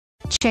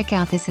Check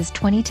out this is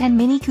 2010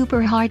 Mini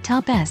Cooper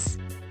Hardtop S.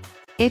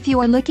 If you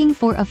are looking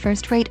for a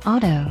first-rate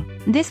auto,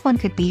 this one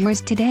could be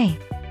yours today.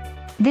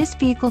 This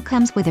vehicle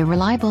comes with a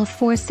reliable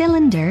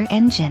 4-cylinder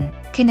engine,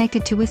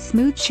 connected to a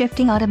smooth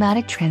shifting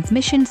automatic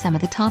transmission. Some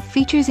of the top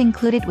features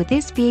included with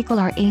this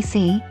vehicle are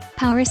AC,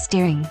 power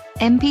steering,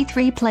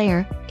 MP3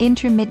 player,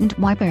 intermittent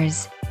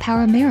wipers,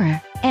 power mirror,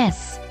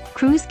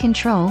 cruise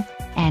control,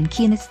 and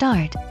keyless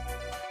start.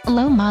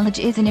 Low mileage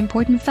is an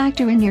important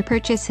factor in your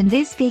purchase, and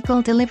this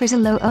vehicle delivers a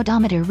low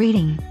odometer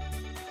reading.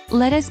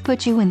 Let us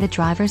put you in the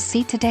driver's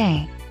seat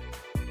today.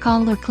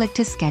 Call or click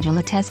to schedule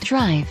a test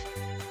drive.